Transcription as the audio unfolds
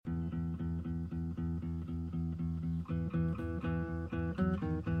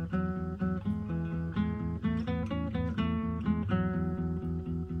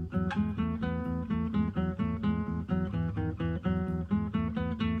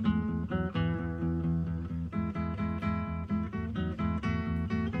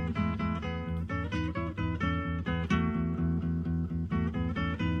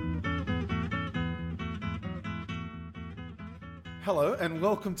Hello and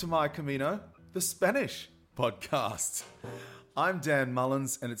welcome to My Camino, the Spanish podcast. I'm Dan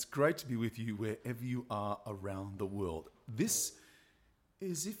Mullins and it's great to be with you wherever you are around the world. This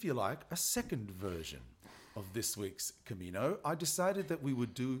is, if you like, a second version of this week's Camino. I decided that we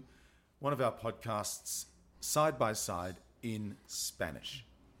would do one of our podcasts side by side in Spanish.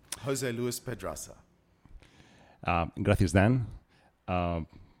 José Luis Pedraza. Gracias, Dan.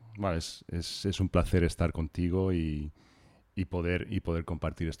 Bueno, es un placer estar contigo y poder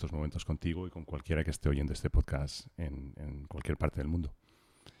compartir estos momentos contigo y con cualquiera que esté oyendo este podcast en cualquier parte del mundo.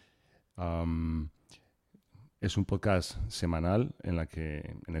 Es un podcast semanal en el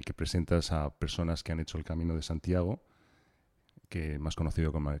que presentas a personas que han hecho el Camino de Santiago, que más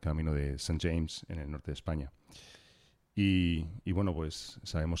conocido como el Camino de St. James en el norte de España. Y bueno, pues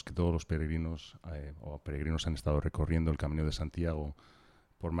sabemos que todos los peregrinos han estado recorriendo el Camino de Santiago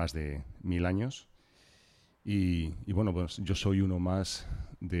por más de 1000 años. Y bueno, pues yo soy uno más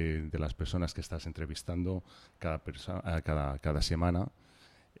de las personas que estás entrevistando cada semana.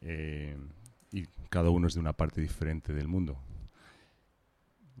 Y cada uno es de una parte diferente del mundo.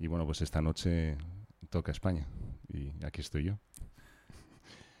 Y bueno, pues esta noche toca España. Y aquí estoy yo.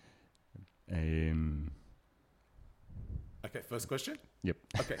 Okay, first question? Yep.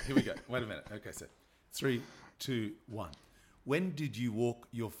 Okay, here we go. Wait a minute. Okay, so 3, 2, 1. When did you walk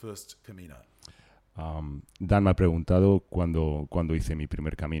your first Camino? Dan me ha preguntado cuándo hice mi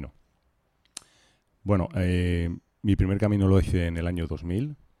primer camino. Bueno, mi primer camino lo hice en el año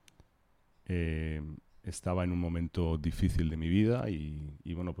 2000. Estaba en un momento difícil de mi vida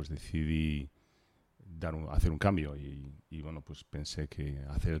y bueno, pues decidí hacer un cambio y bueno, pues pensé que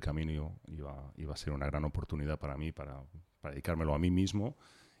hacer el camino iba a ser una gran oportunidad para mí, para dedicármelo a mí mismo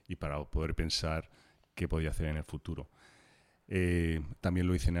y para poder pensar qué podía hacer en el futuro. También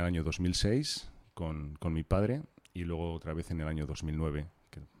lo hice en el año 2006 con mi padre y luego otra vez en el año 2009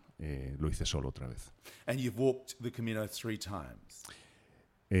 que lo hice solo otra vez. And you've walked the Camino 3 times.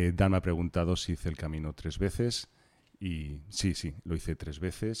 Dan me ha preguntado si hice el camino 3 veces y sí, lo hice 3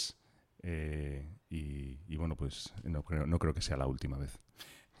 veces y bueno, pues no creo que sea la última vez.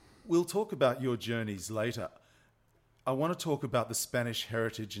 We'll talk about your journeys later. I want to talk about the Spanish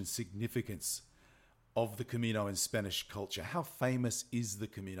heritage and significance of the Camino in Spanish culture. How famous is the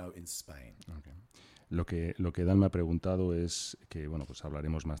Camino in Spain? Okay. Lo que Dan me ha preguntado es que, bueno, pues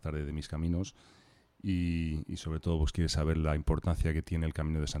hablaremos más tarde de mis caminos y sobre todo pues quiere saber la importancia que tiene el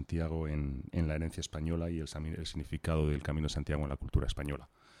Camino de Santiago en la herencia española y el significado del Camino de Santiago en la cultura española.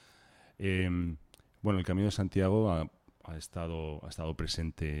 Bueno, el Camino de Santiago ha estado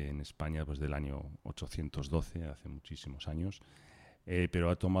presente en España pues del año 812, hace muchísimos años, pero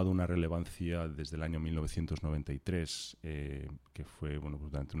ha tomado una relevancia desde el año 1993, que fue bueno,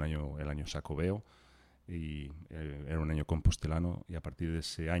 pues durante un año, el año Xacobeo, y era un año compostelano, y a partir de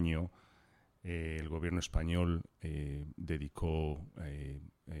ese año el gobierno español dedicó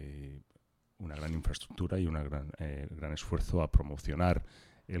una gran infraestructura y un gran esfuerzo a promocionar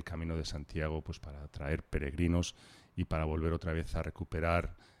el Camino de Santiago pues para atraer peregrinos y para volver otra vez a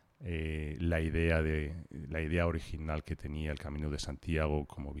recuperar la idea original que tenía el Camino de Santiago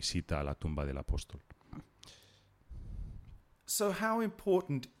como visita a la tumba del apóstol. So how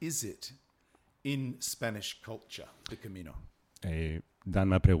important is it in Spanish culture, the Camino? Dan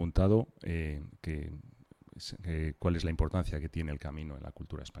me ha preguntado cuál es la importancia que tiene el camino en la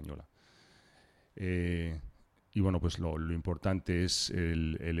cultura española. Y bueno, pues lo importante es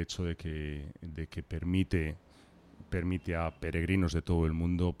el hecho de que permite a peregrinos de todo el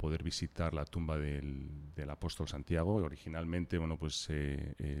mundo poder visitar la tumba del apóstol Santiago. Originalmente, bueno, pues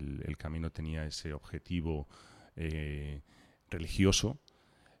el camino tenía ese objetivo religioso.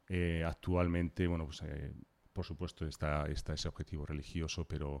 Actualmente, bueno, pues por supuesto está ese objetivo religioso,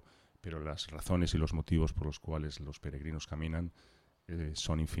 pero las razones y los motivos por los cuales los peregrinos caminan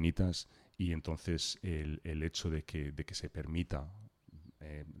son infinitas, y entonces el hecho de que se permita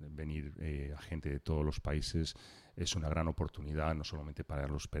venir a gente de todos los países es una gran oportunidad, no solamente para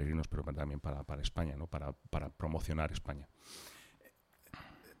los peregrinos, pero también para España, ¿no? para promocionar España.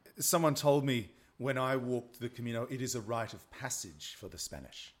 Someone told me when I walked the Camino, it is a rite of passage for the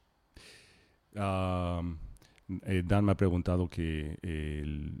Spanish. Dan me ha preguntado que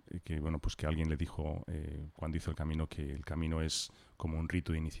bueno, pues que alguien le dijo cuando hizo el camino que el camino es como un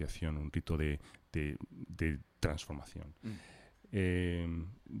rito de iniciación, un rito de transformación.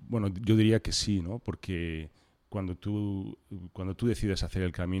 Bueno, yo diría que sí, ¿no? Porque cuando tú decides hacer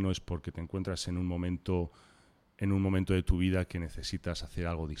el camino es porque te encuentras en un momento de tu vida que necesitas hacer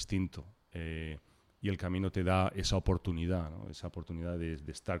algo distinto. Y el camino te da esa oportunidad, ¿no? Esa oportunidad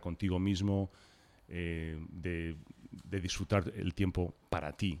de estar contigo mismo, de disfrutar el tiempo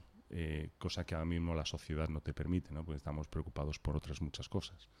para ti, cosa que ahora mismo la sociedad no te permite, ¿no? Porque estamos preocupados por otras muchas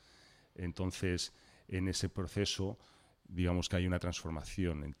cosas. Entonces, en ese proceso, digamos que hay una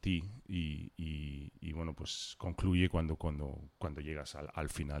transformación en ti y bueno, pues concluye cuando llegas al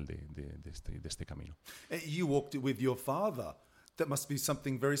final de este camino. You walked it with your father. That must be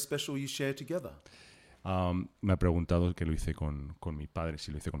something very special you share together. Me ha preguntado que lo hice con mi padre,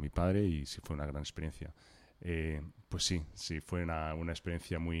 si lo hice con mi padre y si fue una gran experiencia. Pues sí, fue una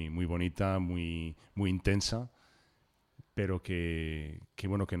experiencia muy, muy bonita, muy, muy intensa, pero que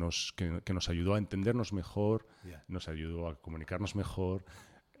nos ayudó a entendernos mejor, Yeah. nos ayudó a comunicarnos mejor,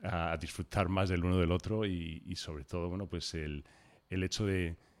 a disfrutar más del uno del otro y sobre todo, bueno, pues el hecho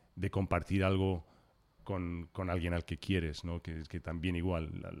de compartir algo con alguien al que quieres, ¿no? Que también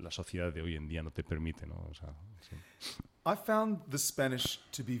igual la sociedad de hoy en día no te permite, ¿no? O sea, sí. I found the Spanish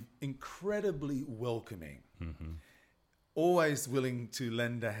to be incredibly welcoming, always willing to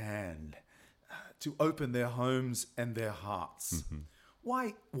lend a hand, to open their homes and their hearts.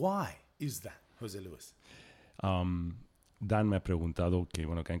 Why is that, José Luis? Dan me ha preguntado que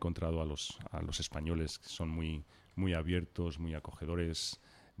ha encontrado a los españoles que son muy, muy abiertos, muy acogedores,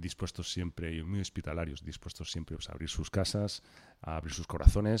 dispuestos siempre y muy hospitalarios, dispuestos siempre a abrir sus casas, a abrir sus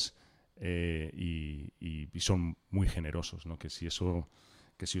corazones y son muy generosos, ¿no? Que si eso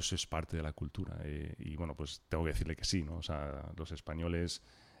es parte de la cultura. Y bueno, pues tengo que decirle que sí, ¿no? O sea, los españoles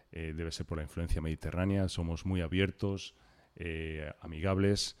debe ser por la influencia mediterránea, somos muy abiertos,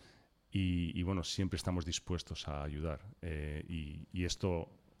 amigables y bueno, siempre estamos dispuestos a ayudar. Y esto,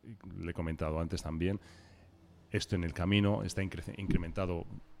 le he comentado antes también, esto en el camino está incrementado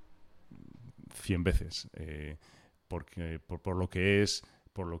 100 veces, porque por lo que es,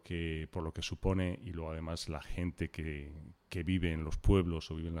 por lo que supone, y luego además la gente que vive en los pueblos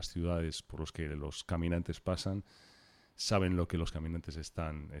o vive en las ciudades por los que los caminantes pasan, saben lo que los caminantes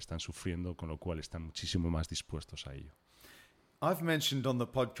están sufriendo, con lo cual están muchísimo más dispuestos a ello. I've mentioned on the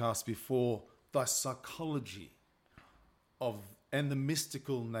podcast before the psychology and the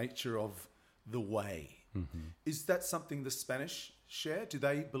mystical nature of the way. Is that something the Spanish share? Do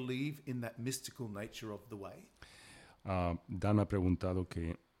they believe in that mystical nature of the way? Dan ha preguntado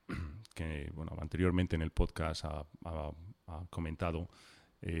que bueno, anteriormente en el podcast ha comentado,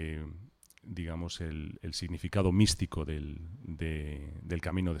 digamos, el significado místico del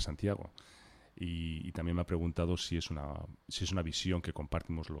Camino de Santiago. Y también me ha preguntado si es una visión que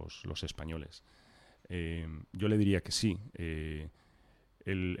compartimos los españoles. Yo le diría que sí.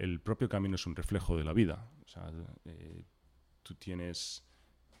 El propio camino es un reflejo de la vida. O sea, tú tienes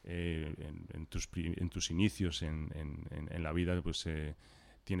en tus inicios en la vida, pues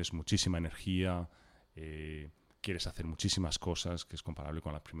tienes muchísima energía, quieres hacer muchísimas cosas, que es comparable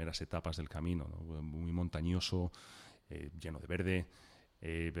con las primeras etapas del camino, ¿no? Muy montañoso, lleno de verde.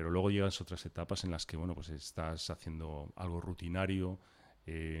 Pero luego llegas a otras etapas en las que, bueno, pues estás haciendo algo rutinario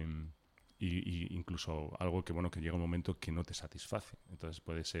y incluso algo que, bueno, que llega un momento que no te satisface. Entonces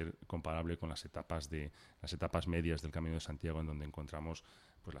puede ser comparable con las etapas medias del Camino de Santiago, en donde encontramos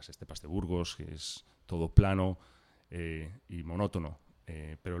pues las estepas de Burgos, que es todo plano y monótono.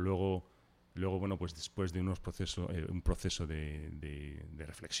 Pero luego, bueno, pues después de un proceso de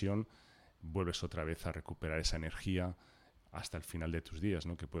reflexión, vuelves otra vez a recuperar esa energía hasta el final de tus días,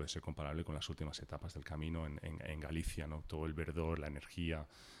 ¿no? Que puede ser comparable con las últimas etapas del camino en Galicia, ¿no? Todo el verdor, la energía,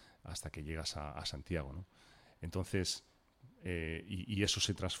 hasta que llegas a Santiago, ¿no? Entonces, y eso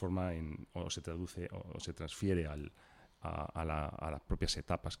se transforma o se traduce o se transfiere a las propias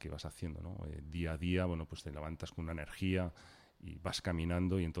etapas que vas haciendo, ¿no? Día a día, bueno, pues te levantas con una energía y vas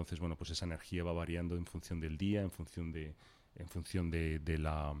caminando, y entonces, bueno, pues esa energía va variando en función del día, en función de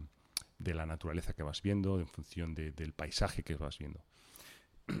la naturaleza que vas viendo, en función del paisaje que vas viendo.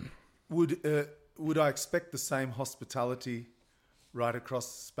 Would I expect the same hospitality right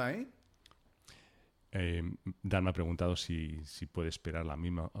across Spain? Dan me ha preguntado si puede esperar la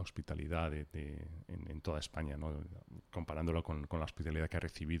misma hospitalidad en toda España, ¿no? Comparándolo con la hospitalidad que ha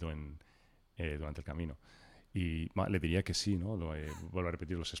recibido durante el camino. Y le diría que sí, ¿no? Vuelvo a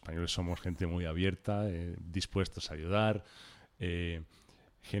repetir, los españoles somos gente muy abierta, dispuestos a ayudar,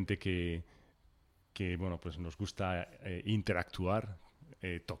 gente que bueno, pues nos gusta interactuar,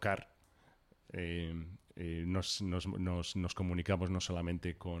 tocar. Nos comunicamos no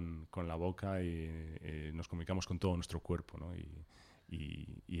solamente con la boca, nos comunicamos con todo nuestro cuerpo, ¿no?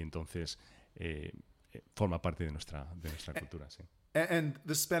 Y entonces forma parte de nuestra cultura, sí. And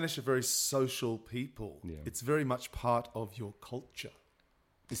the Spanish are very social people. Yeah. It's very much part of your culture,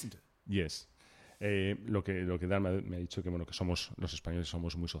 isn't it? Yes. Lo que Dan me ha dicho que, bueno, que los españoles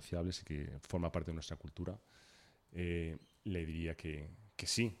somos muy sociables y que forma parte de nuestra cultura. Le diría que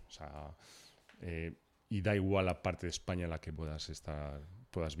sí. O sea, y da igual la parte de España en la que puedas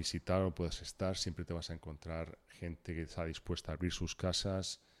visitar o puedas estar, siempre te vas a encontrar gente que está dispuesta a abrir sus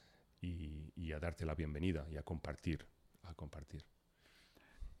casas y a darte la bienvenida y a compartir.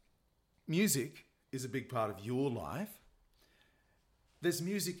 Music is a big part of your life. There's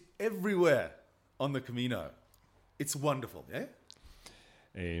music everywhere on the Camino. It's wonderful, ¿eh?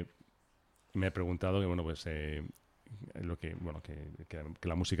 Me he preguntado que, bueno, pues que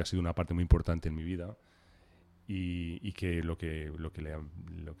la música ha sido una parte muy importante en mi vida y que lo que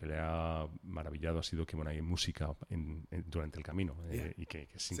le ha maravillado ha sido que, bueno, hay música durante el camino y que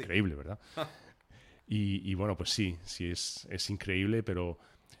es increíble, ¿verdad? Y bueno, pues sí, es increíble, pero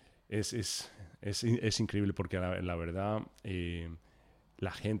es increíble porque la verdad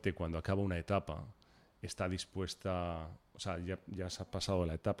la gente cuando acaba una etapa está dispuesta, o sea, ya has pasado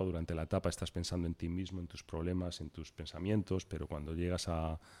la etapa, durante la etapa estás pensando en ti mismo, en tus problemas, en tus pensamientos, pero cuando llegas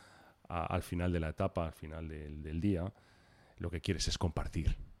al final de la etapa, al final del día, lo que quieres es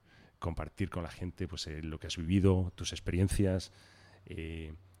compartir con la gente pues lo que has vivido, tus experiencias,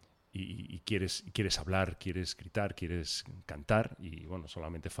 y quieres hablar, quieres gritar, quieres cantar, y bueno,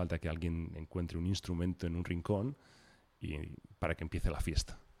 solamente falta que alguien encuentre un instrumento en un rincón para que empiece la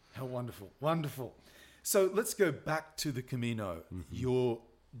fiesta. How wonderful, wonderful. So let's go back to the Camino, your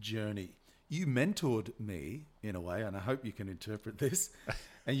journey. You mentored me in a way, and I hope you can interpret this,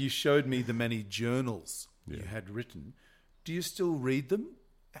 and you showed me the many journals you had written. Do you still read them?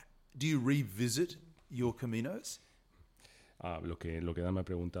 Do you revisit your Caminos? Lo que Dan me ha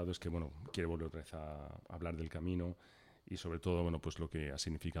preguntado es que, bueno, quiere volver otra vez a hablar del camino y sobre todo, bueno, pues lo que ha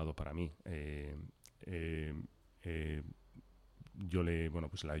significado para mí. Yo le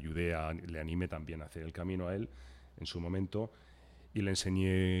ayudé, le animé también a hacer el camino a él en su momento y le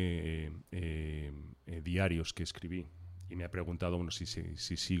enseñé diarios que escribí y me ha preguntado, bueno, si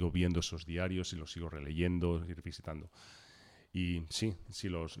sigo viendo esos diarios, si los sigo releyendo y revisitando. Y sí,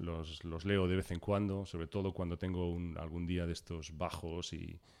 los leo de vez en cuando, sobre todo cuando tengo algún día de estos bajos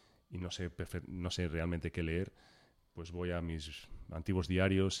y no sé realmente qué leer, pues voy a mis antiguos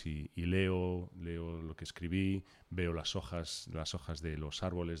diarios y leo lo que escribí, veo las hojas de los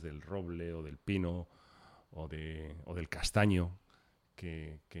árboles, del roble o del pino o del castaño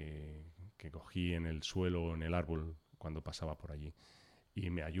que cogí en el suelo o en el árbol cuando pasaba por allí. Y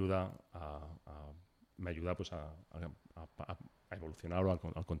me ayuda pues a evolucionar o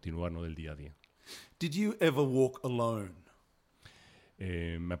a continuar, ¿no?, del día a día. Did you ever walk alone?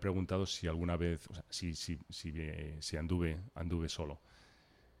 Me ha preguntado si alguna vez, o sea, si anduve solo.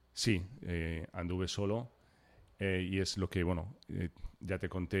 Sí, anduve solo y es lo que, bueno, ya te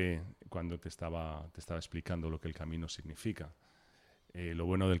conté cuando te estaba explicando lo que el camino significa. Lo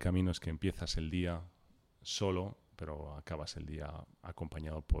bueno del camino es que empiezas el día solo, pero acabas el día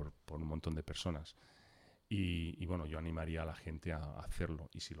acompañado por un montón de personas. Y bueno, yo animaría a la gente a hacerlo.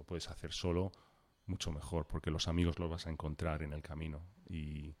 Y si lo puedes hacer solo, mucho mejor, porque los amigos los vas a encontrar en el camino.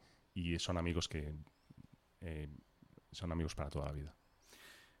 Y son amigos que son amigos para toda la vida.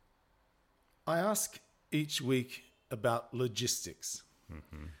 I ask each week about logistics.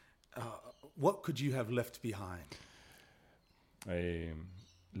 What could you have left behind?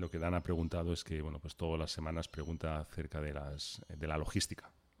 Lo que Dan ha preguntado es que, bueno, pues todas las semanas pregunta acerca de la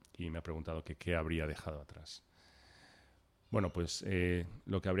logística y me ha preguntado que qué habría dejado atrás. Bueno, pues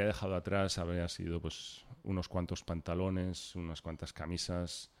lo que habría dejado atrás habría sido pues unos cuantos pantalones, unas cuantas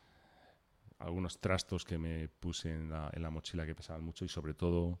camisas, algunos trastos que me puse en la mochila que pesaban mucho y sobre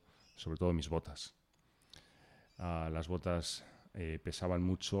todo mis botas. Las botas pesaban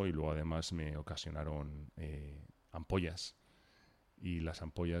mucho y luego además me ocasionaron ampollas. Y las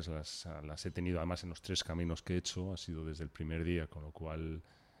ampollas las he tenido además en los 3 caminos que he hecho, ha sido desde el primer día, con lo cual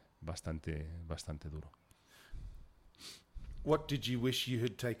bastante duro. What did you wish you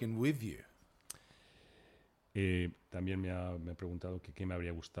had taken with you? También me ha preguntado que qué me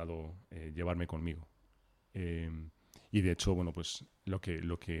habría gustado llevarme conmigo. Y de hecho, bueno, pues lo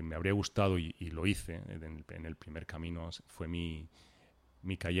que me habría gustado y lo hice en el primer camino fue mi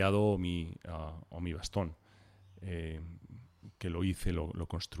cayado o mi bastón. Que lo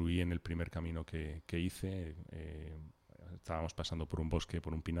construí en el primer camino que hice. Estábamos pasando por un bosque,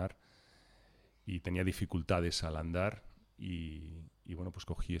 por un pinar, y tenía dificultades al andar y bueno, pues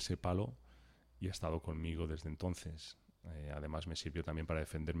cogí ese palo y ha estado conmigo desde entonces. Además me sirvió también para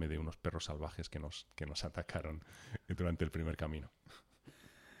defenderme de unos perros salvajes que nos atacaron durante el primer camino.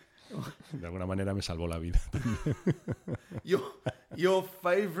 De alguna manera me salvó la vida. Your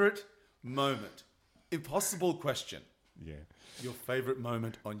favorite moment Impossible question. Yeah. Your favorite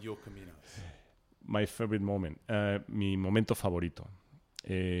moment on your Camino? My favorite moment. Mi momento favorito.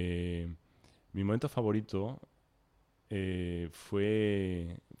 Mi momento favorito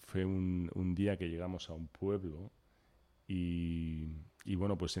fue un día que llegamos a un pueblo y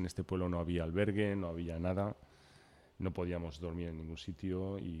bueno, pues en este pueblo no había albergue, no había nada, no podíamos dormir en ningún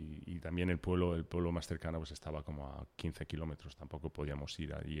sitio y también el pueblo más cercano pues estaba como a 15 kilómetros, tampoco podíamos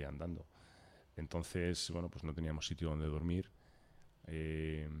ir allí andando. Entonces, bueno, pues no teníamos sitio donde dormir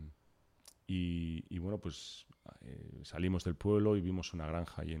y bueno, pues salimos del pueblo y vimos una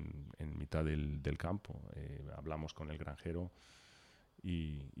granja ahí en mitad del campo. Hablamos con el granjero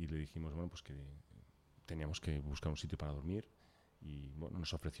y le dijimos, bueno, pues que teníamos que buscar un sitio para dormir y bueno,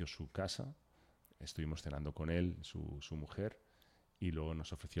 nos ofreció su casa, estuvimos cenando con él, su mujer, y luego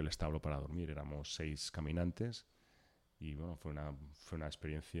nos ofreció el establo para dormir. Éramos 6 caminantes y bueno, fue una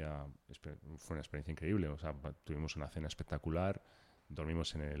experiencia increíble. O sea, tuvimos una cena espectacular,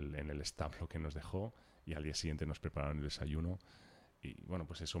 dormimos en el establo que nos dejó y al día siguiente nos prepararon el desayuno. Y bueno,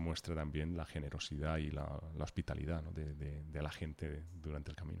 pues eso muestra también la generosidad y la hospitalidad, ¿no? de la gente durante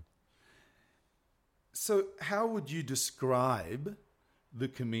el camino. So how would you describe the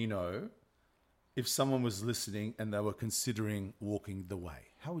Camino if someone was listening and they were considering walking the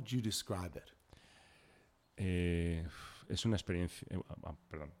way? How would you describe it? Es una experiencia...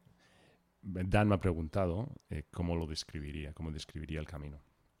 perdón. Dan me ha preguntado cómo describiría el camino.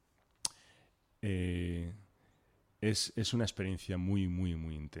 Es una experiencia muy, muy,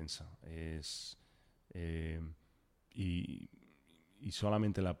 muy intensa. Y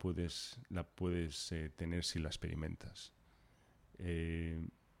solamente la puedes tener si la experimentas.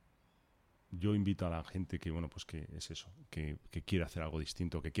 Yo invito a la gente que, bueno, pues que es eso, que quiere hacer algo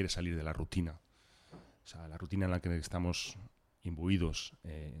distinto, que quiere salir de la rutina. O sea, la rutina en la que estamos imbuidos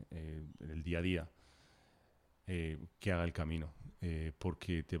el día a día, que haga el camino,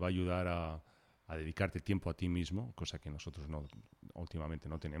 porque te va a ayudar a dedicarte tiempo a ti mismo, cosa que nosotros últimamente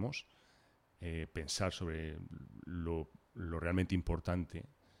no tenemos, pensar sobre lo realmente importante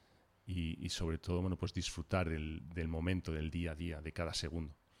y sobre todo, bueno, pues disfrutar del momento, del día a día, de cada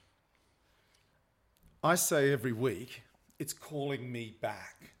segundo. I say every week, it's calling me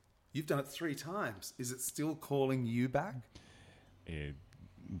back. You've done it 3 times. Is it still calling you back?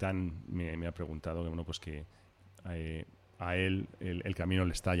 Dan me ha preguntado que, bueno, pues que a él el camino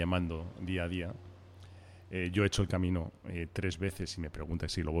le está llamando día a día. Yo he hecho el camino 3 veces y me pregunta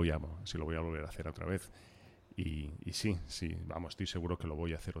si lo voy a volver a hacer otra vez. Y sí, vamos, estoy seguro que lo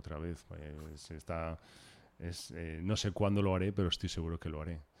voy a hacer otra vez. No sé cuándo lo haré, pero estoy seguro que lo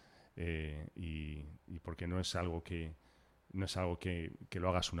haré. Y porque no es algo que lo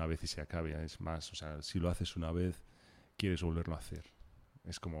hagas una vez y se acabe. Es más, o sea, si lo haces una vez, quieres volverlo a hacer.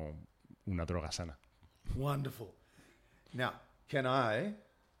 Es como una droga sana. Wonderful. Now,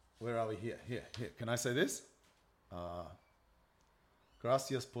 where are we here? Here. Can I say this?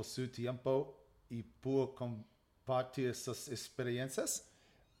 Gracias por su tiempo y por compartir sus experiencias.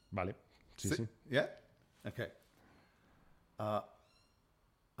 Vale. Sí. Yeah? Okay.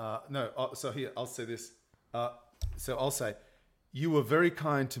 So here, I'll say this. So I'll say, you were very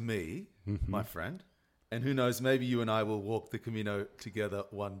kind to me, my friend, and who knows, maybe you and I will walk the Camino together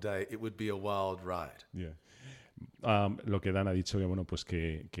one day. It would be a wild ride. Yeah. Lo que Dan ha dicho, que bueno, pues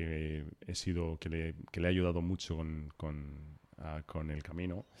que le ha ayudado mucho con el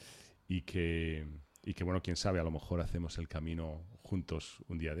camino y que bueno, quién sabe, a lo mejor hacemos el camino juntos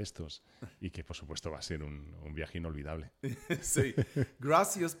un día de estos y que por supuesto va a ser un viaje inolvidable. Sí.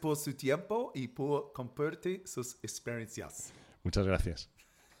 Gracias por su tiempo y por compartir sus experiencias. Muchas gracias.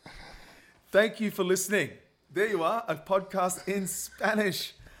 Thank you for listening. There you are, a podcast in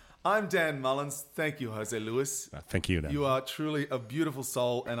Spanish. I'm Dan Mullins. Thank you, Jose Luis. Thank you, Dan. You are truly a beautiful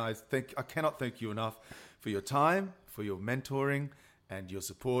soul, and I cannot thank you enough for your time, for your mentoring, and your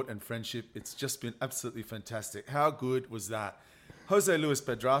support and friendship. It's just been absolutely fantastic. How good was that? Jose Luis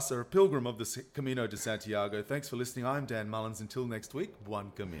Pedraza, a pilgrim of the Camino de Santiago. Thanks for listening. I'm Dan Mullins. Until next week,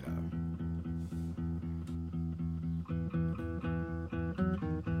 Buen Camino.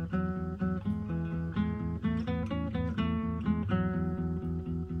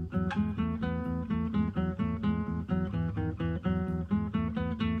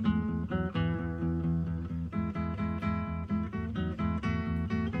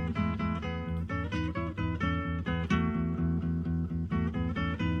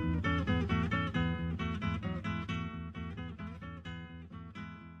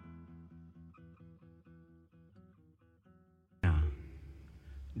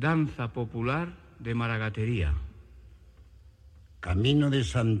 Danza popular de Maragatería. Camino de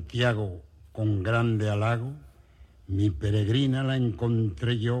Santiago Con grande halago, mi peregrina la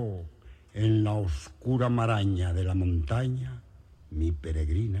encontré yo en la oscura maraña de la montaña. Mi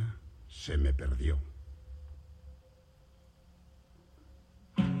peregrina se me perdió.